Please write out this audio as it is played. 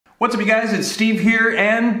What's up, you guys? It's Steve here,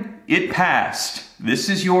 and it passed. This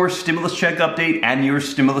is your stimulus check update and your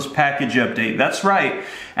stimulus package update. That's right.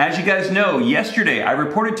 As you guys know, yesterday I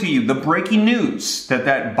reported to you the breaking news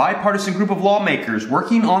that bipartisan group of lawmakers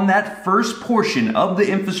working on that first portion of the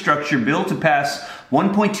infrastructure bill to pass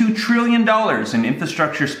 $1.2 trillion in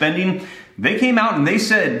infrastructure spending, they came out and they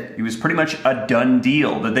said it was pretty much a done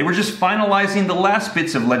deal, that they were just finalizing the last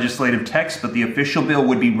bits of legislative text, but the official bill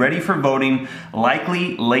would be ready for voting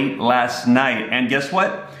likely late last night. And guess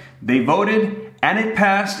what? They voted and it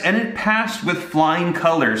passed with flying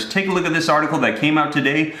colors. Take a look at this article that came out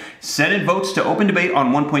today. Senate votes to open debate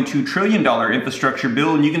on $1.2 trillion infrastructure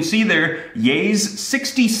bill, and you can see there, yeas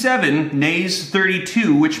 67, nays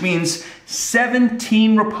 32, which means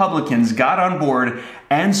 17 Republicans got on board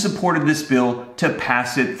and supported this bill to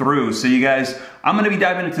pass it through. So you guys, I'm going to be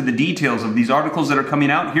diving into the details of these articles that are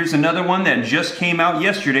coming out. Here's another one that just came out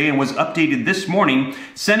yesterday and was updated this morning.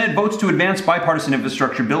 Senate votes to advance bipartisan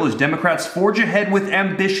infrastructure bill as Democrats forge ahead with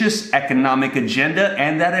ambitious economic agenda.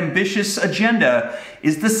 And that ambitious agenda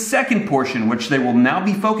is the second portion, which they will now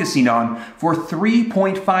be focusing on for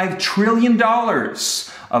 $3.5 trillion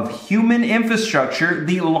of human infrastructure,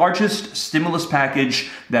 the largest stimulus package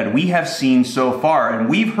that we have seen so far. And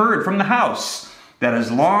we've heard from the House that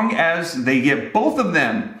as long as they get both of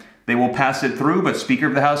them, they will pass it through. But Speaker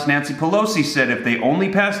of the House Nancy Pelosi said if they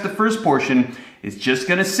only pass the first portion, it's just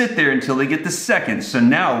going to sit there until they get the second. So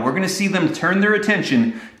now we're going to see them turn their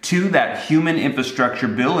attention to that human infrastructure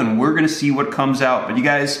bill, and we're going to see what comes out. But you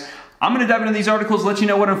guys, I'm going to dive into these articles, let you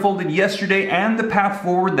know what unfolded yesterday and the path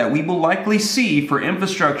forward that we will likely see for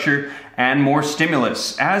infrastructure and more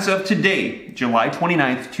stimulus as of today, July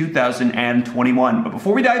 29th, 2021. But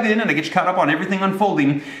before we dive in and I get you caught up on everything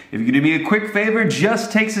unfolding, if you could do me a quick favor,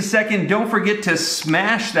 just takes a second, don't forget to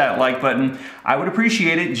smash that like button. I would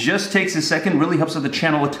appreciate it. Just takes a second, really helps out the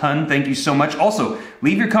channel a ton. Thank you so much. Also,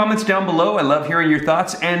 leave your comments down below. I love hearing your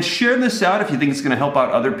thoughts, and share this out if you think it's going to help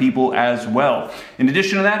out other people as well. In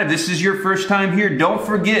addition to that, if this is your first time here, don't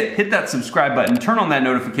forget, hit that subscribe button, turn on that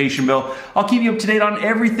notification bell. I'll keep you up to date on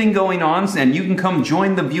everything going on, and you can come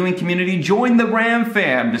join the viewing community, join the RAM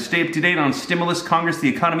fam to stay up to date on stimulus, Congress, the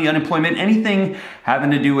economy, unemployment, anything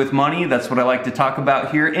having to do with money. That's what I like to talk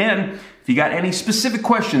about here. And if you got any specific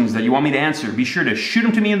questions that you want me to answer, be sure to shoot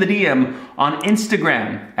them to me in the DM on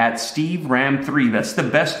Instagram at SteveRam3. That's the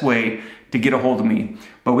best way to get a hold of me.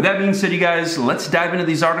 But with that being said, you guys, let's dive into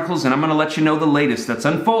these articles, and I'm going to let you know the latest that's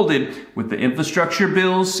unfolded with the infrastructure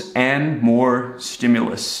bills and more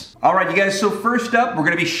stimulus. All right, you guys, so first up, we're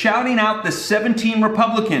going to be shouting out the 17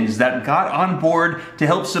 Republicans that got on board to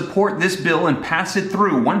help support this bill and pass it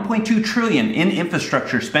through. $1.2 trillion in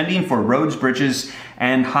infrastructure spending for roads, bridges,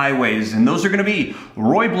 and highways. And those are going to be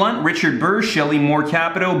Roy Blunt, Richard Burr, Shelley Moore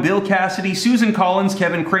Capito, Bill Cassidy, Susan Collins,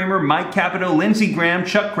 Kevin Cramer, Mike Capito, Lindsey Graham,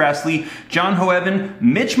 Chuck Grassley, John Hoeven,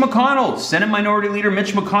 Mitch McConnell. Senate Minority Leader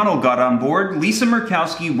Mitch McConnell got on board, Lisa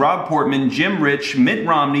Murkowski, Rob Portman, Jim Rich, Mitt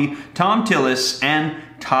Romney, Tom Tillis, and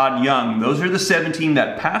Todd Young. Those are the 17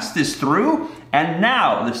 that passed this through, and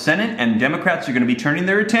now the Senate and Democrats are going to be turning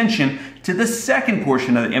their attention to the second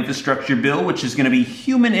portion of the infrastructure bill, which is going to be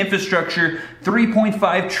human infrastructure,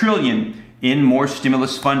 $3.5 trillion in more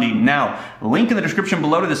stimulus funding. Now, link in the description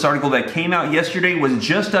below to this article that came out yesterday was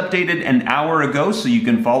just updated an hour ago, so you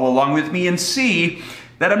can follow along with me and see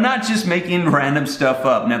that I'm not just making random stuff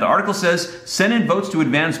up. Now, the article says, Senate votes to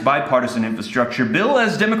advance bipartisan infrastructure bill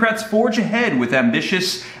as Democrats forge ahead with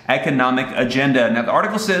ambitious economic agenda. Now, the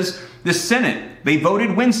article says, the Senate, they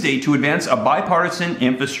voted Wednesday to advance a bipartisan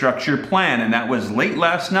infrastructure plan, and that was late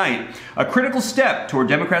last night, a critical step toward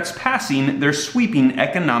Democrats passing their sweeping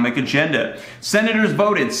economic agenda. Senators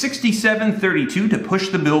voted 67-32 to push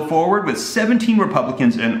the bill forward, with 17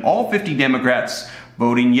 Republicans and all 50 Democrats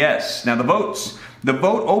voting yes. Now, the votes. The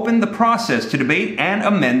vote opened the process to debate and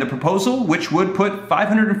amend the proposal, which would put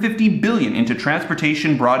 $550 billion into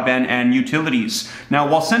transportation, broadband, and utilities. Now,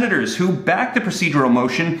 while senators who backed the procedural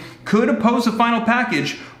motion could oppose the final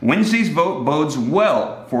package, Wednesday's vote bodes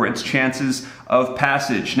well for its chances of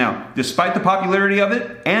passage. Now, despite the popularity of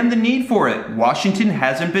it and the need for it, Washington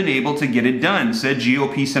hasn't been able to get it done, said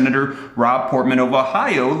GOP Senator Rob Portman of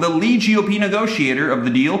Ohio, the lead GOP negotiator of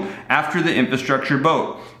the deal after the infrastructure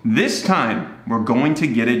vote. This time, we're going to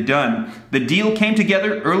get it done. The deal came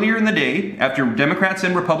together earlier in the day after Democrats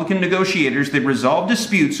and Republican negotiators, they resolved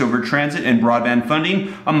disputes over transit and broadband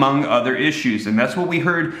funding, among other issues. And that's what we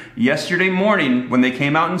heard yesterday morning when they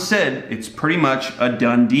came out and said it's pretty much a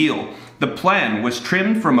done deal. The plan was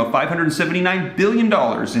trimmed from a $579 billion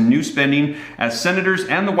in new spending as senators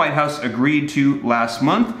and the White House agreed to last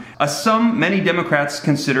month, a sum many Democrats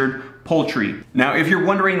considered poultry. Now, if you're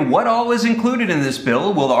wondering what all is included in this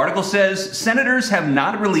bill, well, the article says senators have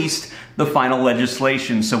not released the final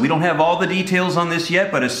legislation. So we don't have all the details on this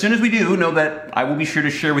yet, but as soon as we do, know that I will be sure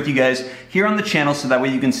to share with you guys here on the channel so that way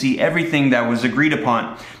you can see everything that was agreed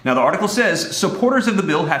upon. Now, the article says supporters of the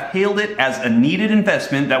bill have hailed it as a needed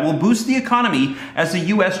investment that will boost the economy as the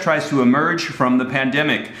U.S. tries to emerge from the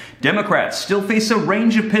pandemic. Democrats still face a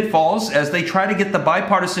range of pitfalls as they try to get the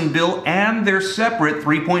bipartisan bill and their separate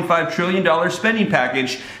 $3.5 trillion spending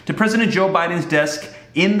package to President Joe Biden's desk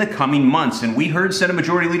in the coming months. And we heard Senate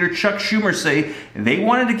Majority Leader Chuck Schumer say they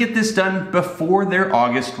wanted to get this done before their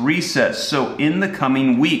August recess, so in the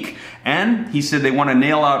coming week. And he said they want to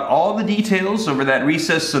nail out all the details over that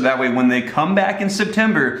recess so that way when they come back in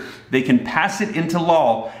September, they can pass it into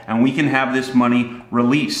law and we can have this money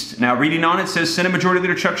released. Now, reading on, it says Senate Majority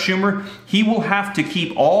Leader Chuck Schumer, he will have to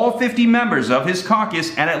keep all 50 members of his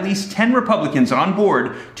caucus and at least 10 Republicans on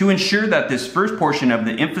board to ensure that this first portion of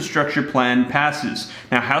the infrastructure plan passes.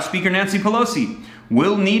 Now, House Speaker Nancy Pelosi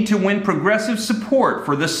will need to win progressive support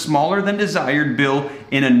for the smaller than desired bill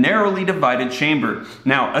in a narrowly divided chamber.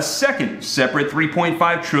 Now, a second separate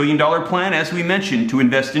 $3.5 trillion plan, as we mentioned, to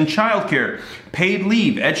invest in childcare, paid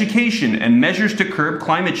leave, education, and measures to curb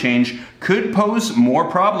climate change could pose more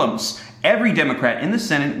problems. Every Democrat in the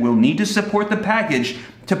Senate will need to support the package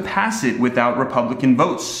to pass it without Republican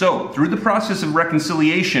votes. So, through the process of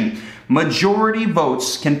reconciliation, majority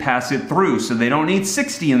votes can pass it through. So they don't need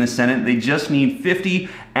 60 in the Senate, they just need 50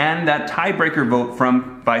 and that tiebreaker vote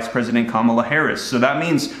from Vice President Kamala Harris. So that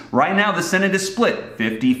means right now the Senate is split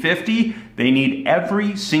 50-50. They need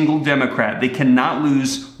every single Democrat. They cannot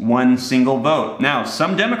lose one single vote. Now,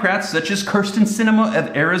 some Democrats, such as Kyrsten Sinema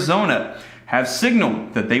of Arizona, have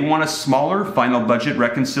signaled that they want a smaller final budget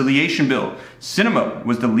reconciliation bill. Sinema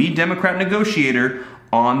was the lead Democrat negotiator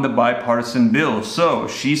on the bipartisan bill. So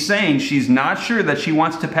she's saying she's not sure that she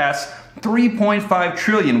wants to pass $3.5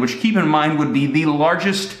 trillion, which, keep in mind, would be the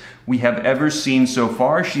largest we have ever seen so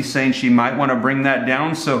far. She's saying she might want to bring that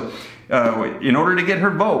down. So in order to get her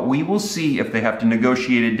vote, we will see if they have to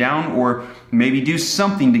negotiate it down or maybe do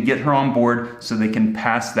something to get her on board so they can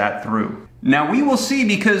pass that through. Now, we will see,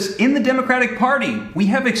 because in the Democratic Party, we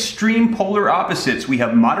have extreme polar opposites. We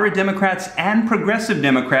have moderate Democrats and progressive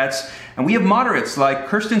Democrats, and we have moderates like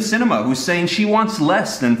Kyrsten Sinema, who's saying she wants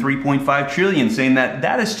less than $3.5 trillion, saying that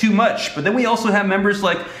that is too much. But then we also have members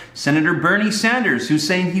like Senator Bernie Sanders, who's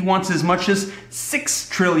saying he wants as much as $6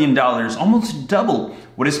 trillion, almost double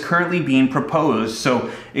what is currently being proposed.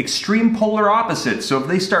 So extreme polar opposites. So if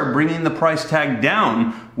they start bringing the price tag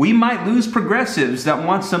down, we might lose progressives that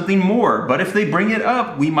want something more. But if they bring it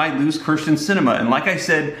up, we might lose Kyrsten Sinema. And like I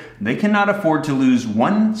said, they cannot afford to lose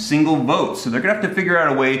one single vote. So they're going to have to figure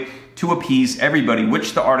out a way to appease everybody,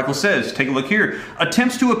 which the article says. Take a look here.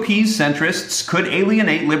 Attempts to appease centrists could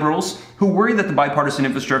alienate liberals who worry that the bipartisan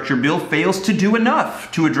infrastructure bill fails to do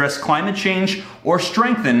enough to address climate change or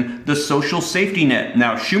strengthen the social safety net.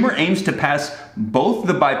 Now, Schumer aims to pass both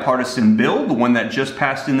the bipartisan bill, the one that just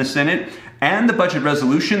passed in the Senate, and the budget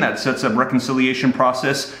resolution that sets up reconciliation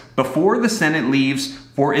process before the Senate leaves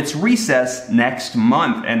for its recess next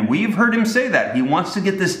month. And we've heard him say that he wants to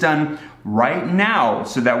get this done right now,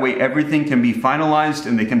 so that way everything can be finalized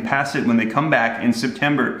and they can pass it when they come back in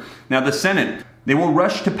September. Now, the Senate, they will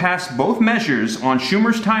rush to pass both measures on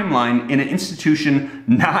Schumer's timeline in an institution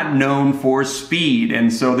not known for speed.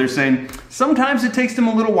 And so they're saying sometimes it takes them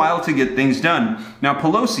a little while to get things done. Now,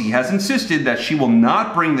 Pelosi has insisted that she will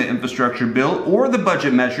not bring the infrastructure bill or the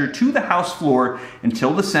budget measure to the House floor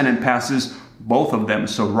until the Senate passes both of them.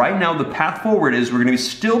 So right now the path forward is we're going to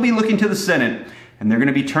still be looking to the Senate, and they're going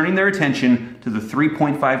to be turning their attention to the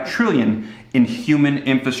 $3.5 trillion in human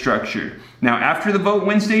infrastructure. Now, after the vote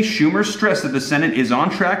Wednesday, Schumer stressed that the Senate is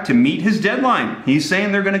on track to meet his deadline. He's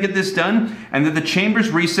saying they're going to get this done and that the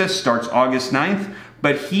chamber's recess starts August 9th,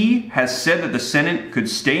 but he has said that the Senate could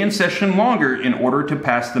stay in session longer in order to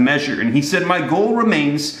pass the measure. And he said, my goal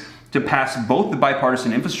remains to pass both the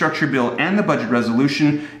bipartisan infrastructure bill and the budget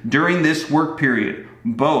resolution during this work period.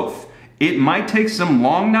 Both. It might take some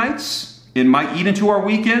long nights. It might eat into our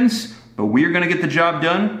weekends, but we are going to get the job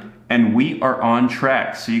done, and we are on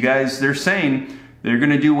track. So you guys, they're saying they're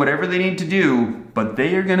going to do whatever they need to do but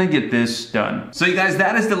they are gonna get this done. So you guys,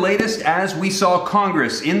 that is the latest as we saw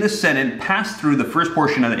Congress in the Senate pass through the first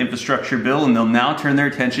portion of the infrastructure bill, and they'll now turn their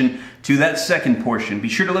attention to that second portion. Be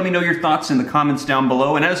sure to let me know your thoughts in the comments down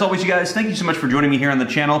below. And as always, you guys, thank you so much for joining me here on the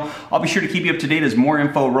channel. I'll be sure to keep you up to date as more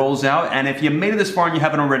info rolls out. And if you made it this far and you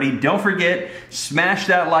haven't already, don't forget, smash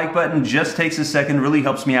that like button. Just takes a second, really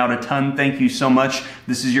helps me out a ton. Thank you so much.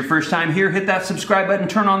 This is your first time here, hit that subscribe button,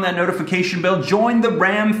 turn on that notification bell, join the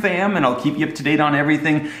RAM fam, and I'll keep you up to date on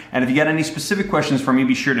everything. And if you got any specific questions for me,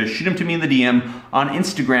 be sure to shoot them to me in the DM on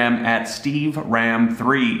Instagram at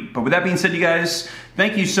SteveRam3. But with that being said, you guys,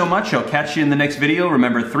 thank you so much. I'll catch you in the next video.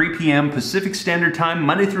 Remember, 3 p.m. Pacific Standard Time,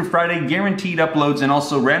 Monday through Friday, guaranteed uploads and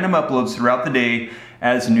also random uploads throughout the day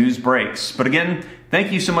as news breaks. But again,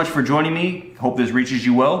 thank you so much for joining me. Hope this reaches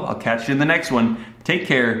you well. I'll catch you in the next one. Take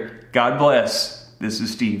care. God bless. This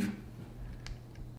is Steve.